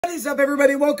What is up,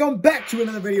 everybody? Welcome back to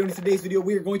another video. In today's video,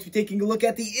 we are going to be taking a look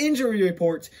at the injury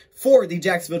report for the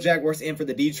Jacksonville Jaguars and for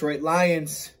the Detroit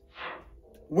Lions.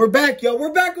 We're back, yo.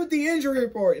 We're back with the injury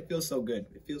report. It feels so good.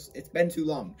 It's been too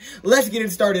long. Let's get it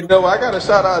started. You know, I got to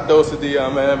shout out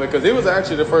DoseOfDion, man, because it was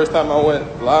actually the first time I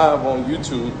went live on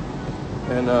YouTube.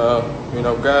 And, you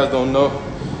know, guys don't know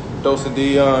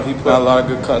DoseOfDion. He put out a lot of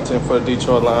good content for the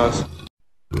Detroit Lions.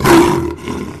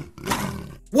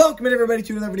 Welcome everybody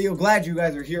to another video. Glad you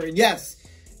guys are here. And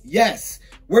yes,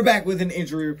 we're back with an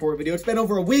injury report video. It's been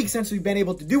over a week since we've been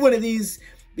able to do one of these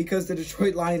because the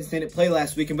Detroit Lions didn't play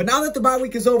last weekend. But now that the bye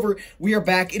week is over, we are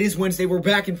back. It is Wednesday. We're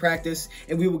back in practice,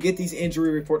 and we will get these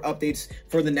injury report updates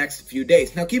for the next few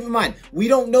days. Now, keep in mind, we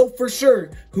don't know for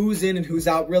sure who's in and who's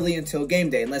out really until game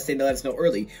day, unless they let us know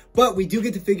early. But we do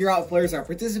get to figure out if players are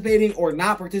participating or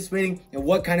not participating and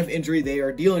what kind of injury they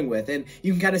are dealing with. And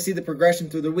you can kind of see the progression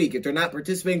through the week. If they're not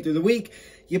participating through the week,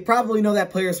 you probably know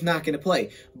that player's not going to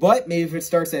play. But maybe if it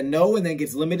starts at no and then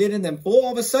gets limited and then full,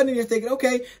 all of a sudden you're thinking,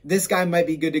 okay, this guy might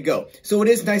be good to go. So it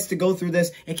is nice to go through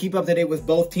this and keep up to date with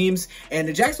both teams. And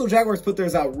the Jacksonville Jaguars put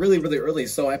theirs out really early.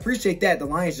 So I appreciate that. The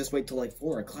Lions just wait till like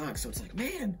 4 o'clock. So it's like,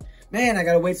 man, I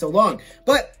got to wait so long.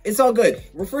 But it's all good.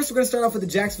 We're going to start off with the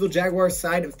Jacksonville Jaguars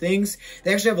side of things.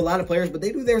 They actually have a lot of players, but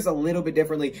they do theirs a little bit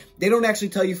differently. They don't actually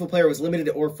tell you if a player was limited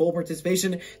or full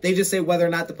participation. They just say whether or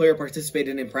not the player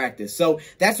participated in practice. So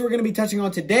that's what we're going to be touching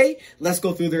on today. Let's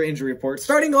go through their injury report.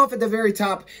 Starting off at the very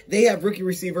top, they have rookie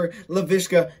receiver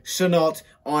Laviska Shenault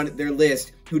on their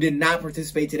list, who did not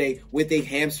participate today with a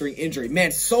hamstring injury.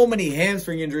 Man, so many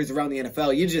hamstring injuries around the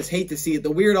NFL. You just hate to see it. The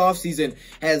weird offseason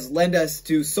has led us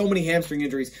to so many hamstring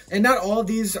injuries. And not all of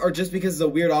these are just because of the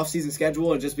weird offseason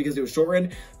schedule and just because it was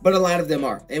shortened, but a lot of them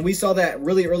are. And we saw that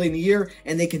really early in the year,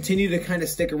 and they continue to kind of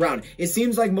stick around. It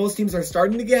seems like most teams are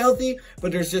starting to get healthy,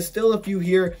 but there's just still a few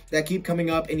here that keep coming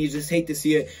up, and you just hate to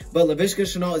see it. But Laviska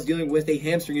Shenault is dealing with a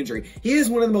hamstring injury. He is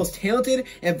one of the most talented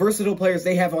and versatile players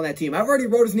they have on that team. I've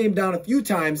already wrote his name down a few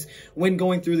times when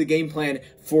going through the game plan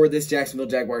for this Jacksonville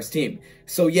Jaguars team.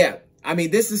 So yeah, I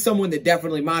mean, this is someone to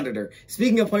definitely monitor.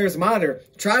 Speaking of players to monitor,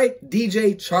 try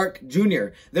DJ Chark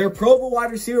Jr. Their Pro Bowl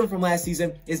wide receiver from last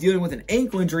season is dealing with an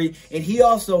ankle injury, and he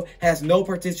also has no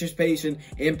participation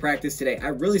in practice today. I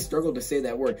really struggled to say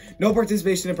that word. No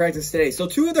participation in practice today. So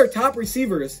two of their top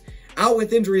receivers out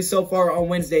with injuries so far on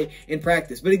Wednesday in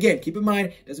practice. But again, keep in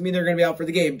mind, doesn't mean they're going to be out for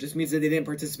the game. Just means that they didn't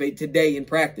participate today in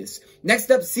practice. Next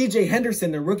up, CJ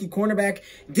Henderson, the rookie cornerback,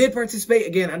 did participate.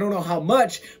 Again, I don't know how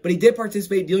much, but he did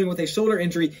participate dealing with a shoulder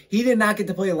injury. He did not get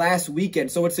to play last weekend.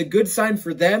 So it's a good sign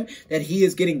for them that he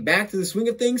is getting back to the swing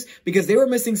of things, because they were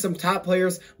missing some top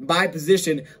players by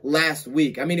position last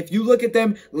week. I mean, if you look at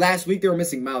them last week, they were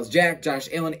missing Myles Jack, Josh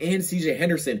Allen, and CJ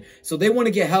Henderson. So they want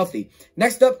to get healthy.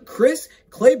 Next up, Chris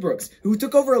Claybrooks, who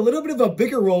took over a little bit of a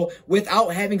bigger role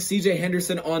without having CJ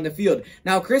Henderson on the field.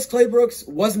 Now, Chris Claybrooks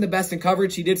wasn't the best in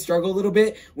coverage. He did struggle a little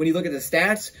bit when you look at the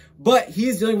stats, but he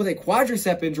is dealing with a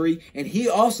quadricep injury, and he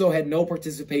also had no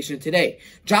participation today.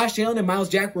 Josh Allen and Myles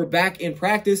Jack were back in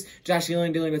practice. Josh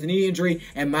Allen dealing with a knee injury,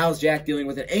 and Myles Jack dealing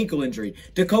with an ankle injury.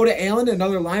 Dakota Allen,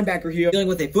 another linebacker here, dealing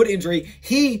with a foot injury.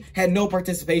 He had no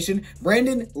participation.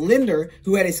 Brandon Linder,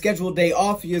 who had a scheduled day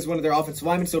off. He is one of their offensive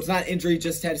linemen, so it's not injury,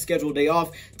 just had a scheduled day off.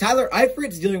 Tyler Eifert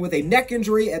is dealing with a neck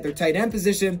injury at their tight end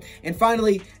position. And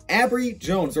finally, Abry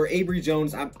Jones,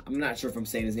 I'm not sure if I'm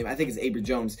saying his name. I think it's Abry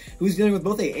Jones, who's dealing with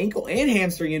both a ankle and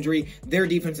hamstring injury, their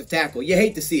defensive tackle. You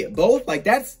hate to see it. Both, like,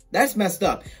 that's messed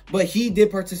up. But he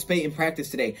did participate in practice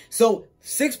today. So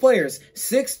 6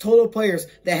 total players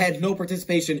that had no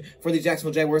participation for the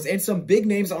Jacksonville Jaguars, and some big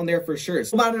names on there for sure.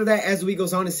 So we'll monitor that as the week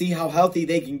goes on to see how healthy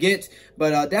they can get,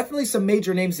 but definitely some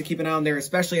major names to keep an eye on there,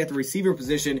 especially at the receiver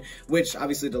position, which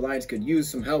obviously the Lions could use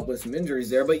some help with some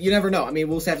injuries there, but you never know. I mean,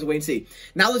 we'll just have to wait and see.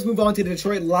 Now let's move on to the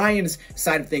Detroit Lions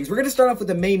side of things. We're going to start off with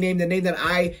the main name, the name that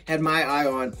I had my eye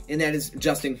on, and that is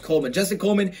Justin Coleman. Justin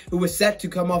Coleman, who was set to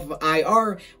come off of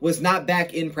IR, was not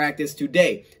back in practice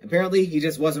today. Apparently, he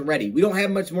just wasn't ready. We don't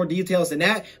have much more details than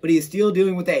that, but he is still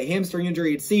dealing with that hamstring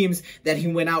injury, it seems, that he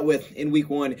went out with in week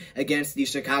 1 against the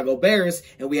Chicago Bears,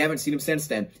 and we haven't seen him since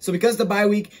then. So because of the bye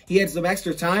week, he had some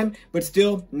extra time, but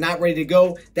still not ready to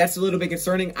go. That's a little bit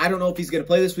concerning. I don't know if he's going to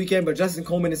play this weekend, but Justin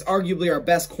Coleman is arguably our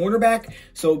best cornerback,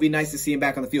 so it would be nice to see him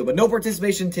back on the field. But no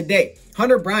participation today.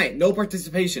 Hunter Bryant, no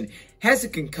participation. has a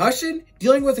concussion?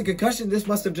 Dealing with a concussion, this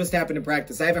must have just happened in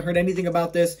practice. I haven't heard anything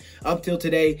about this up till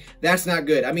today. That's not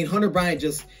good. I mean, Hunter Bryant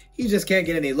he just can't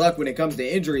get any luck when it comes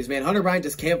to injuries, man. Hunter Bryant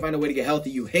just can't find a way to get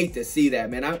healthy. You hate to see that,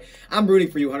 man. I'm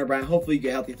rooting for you, Hunter Bryant. Hopefully you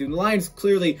get healthy through. The Lions,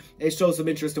 clearly, they show some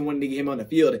interest in wanting to get him on the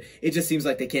field. It just seems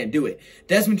like they can't do it.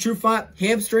 Desmond Trufant,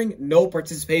 hamstring, no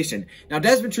participation. Now,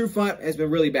 Desmond Trufant has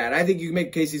been really bad. I think you can make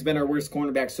a case he's been our worst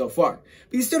cornerback so far.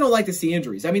 But you still don't like to see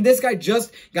injuries. I mean, this guy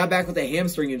just got back with a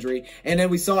hamstring injury, and then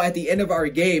we saw at the end of our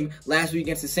game last week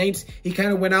against the Saints, he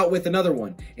kind of went out with another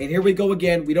one. And here we go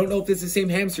again. We don't know if it's the same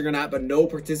hamstring or not, but no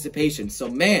participation. So,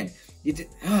 man,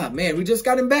 we just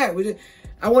got him back.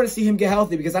 I want to see him get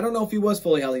healthy because I don't know if he was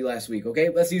fully healthy last week, okay?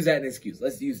 Let's use that as an excuse.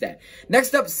 Let's use that.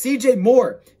 Next up, CJ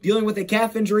Moore, dealing with a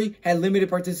calf injury, had limited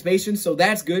participation, so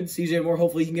that's good. CJ Moore,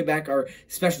 hopefully he can get back, our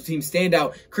special team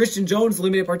standout. Christian Jones,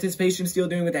 limited participation, still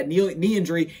dealing with that knee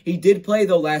injury. He did play,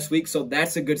 though, last week, so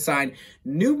that's a good sign.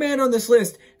 New man on this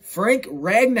list, Frank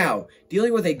Ragnow,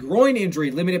 dealing with a groin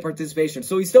injury, limited participation.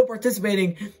 So he's still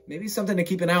participating. Maybe something to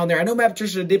keep an eye on there. I know Matt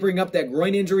Patricia did bring up that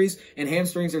groin injuries and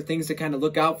hamstrings are things to kind of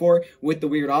look out for with the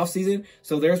weird offseason.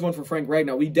 So there's one for Frank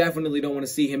Ragnow. We definitely don't want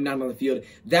to see him not on the field.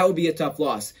 That would be a tough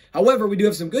loss. However, we do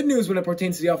have some good news when it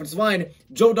pertains to the offensive line.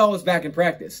 Joe Dahl is back in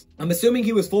practice. I'm assuming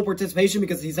he was full participation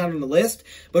because he's not on the list,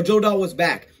 but Joe Dahl was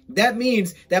back. That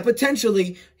means that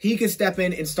potentially he could step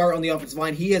in and start on the offensive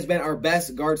line. He has been our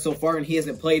best guard so far, and he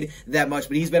hasn't played that much,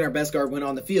 but he's been our best guard when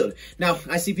on the field. Now,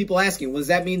 I see people asking, well, does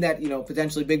that mean that,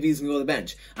 potentially Big V's going to go to the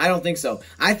bench? I don't think so.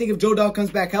 I think if Joe Dahl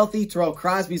comes back healthy, Terrell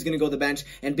Crosby's going to go to the bench,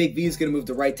 and Big V is going to move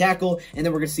to right tackle, and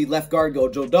then we're going to see left guard go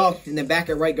Joe Dahl, and then back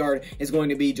at right guard is going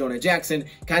to be Jonah Jackson,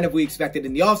 kind of we expected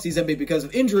in the offseason, but because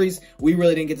of injuries, we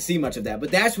really didn't get to see much of that.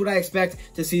 But that's what I expect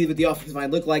to see what the offensive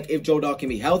line look like if Joe Dahl can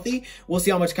be healthy. We'll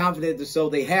see how much confidence so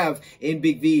they have in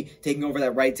Big V taking over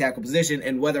that right tackle position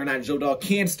and whether or not Joe Dahl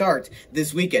can start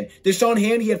this weekend. Deshaun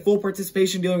Hand, he had full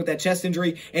participation dealing with that chest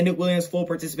injury, and Nick Williams full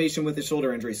participation with his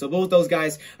shoulder injury. So both those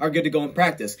guys are good to go in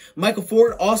practice. Michael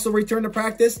Ford also returned to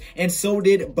practice, and so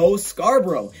did Bo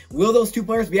Scarborough. Will those two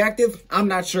players be active? I'm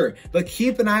not sure, but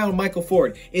keep an eye on Michael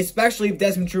Ford, especially if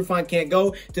Desmond Trufant can't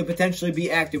go, to potentially be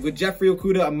active. With Jeffrey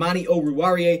Okudah, Amani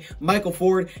Oruwariye, Michael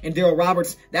Ford, and Darrell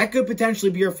Roberts, that could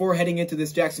potentially be your four heading into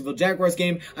this Jacksonville Jaguars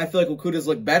game. I feel like Okudah's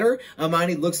look better.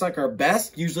 Amani looks like our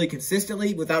best, usually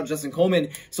consistently, without Justin Coleman.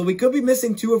 So we could be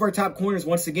missing two of our top corners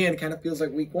once again. Kind of feels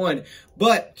like week one.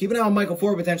 But keep an eye on Michael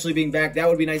Ford potentially being back. That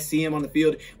would be nice to see him on the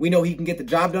field. We know he can get the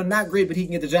job done. Not great, but he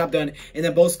can get the job done. And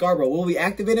then Bo Scarborough, will we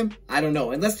activate him? I don't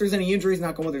know. Unless there's any injuries,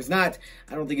 knock on wood there's not,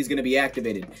 I don't think he's going to be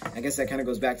activated. I guess that kind of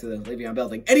goes back to the Le'Veon Bell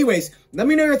thing. Anyways, let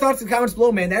me know your thoughts in the comments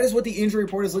below, man. That is what the injury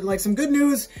report is looking like. Some good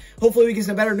news. Hopefully we get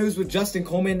some better news with Justin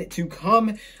Coleman to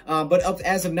come. But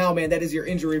as of now, man, that is your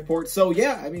injury report. So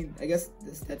yeah, I mean, I guess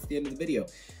that's the end of the video.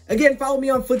 Again, follow me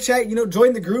on Flick Chat.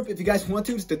 Join the group if you guys want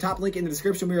to. It's the top link in the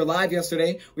description. We were live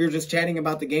yesterday. We were just chatting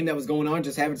about the game that was going on,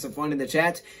 just having some fun in the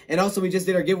chat. And also, we just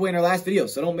did our giveaway in our last video,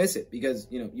 so don't miss it because,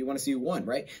 you want to see who won,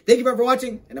 right? Thank you for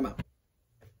watching, and I'm out.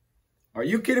 Are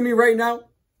you kidding me right now?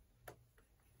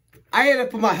 I had to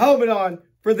put my helmet on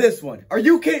for this one. Are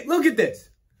you kidding? Look at this.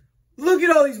 Look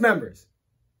at all these members.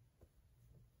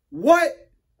 What?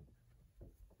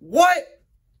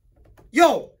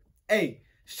 Yo, hey.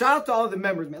 Shout out to all the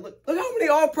members, man. Look how many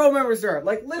All-Pro members there are.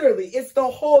 Like, literally, it's the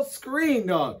whole screen,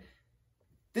 dog.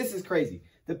 This is crazy.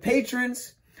 The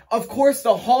patrons, of course,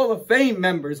 the Hall of Fame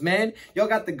members, man. Y'all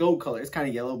got the gold color. It's kind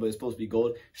of yellow, but it's supposed to be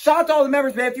gold. Shout out to all the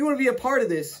members, man. If you want to be a part of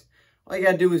this, all you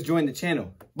got to do is join the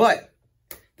channel. But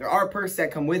there are perks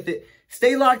that come with it.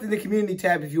 Stay locked in the community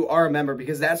tab if you are a member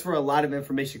because that's where a lot of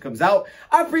information comes out.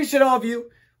 I appreciate all of you.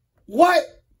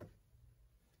 What?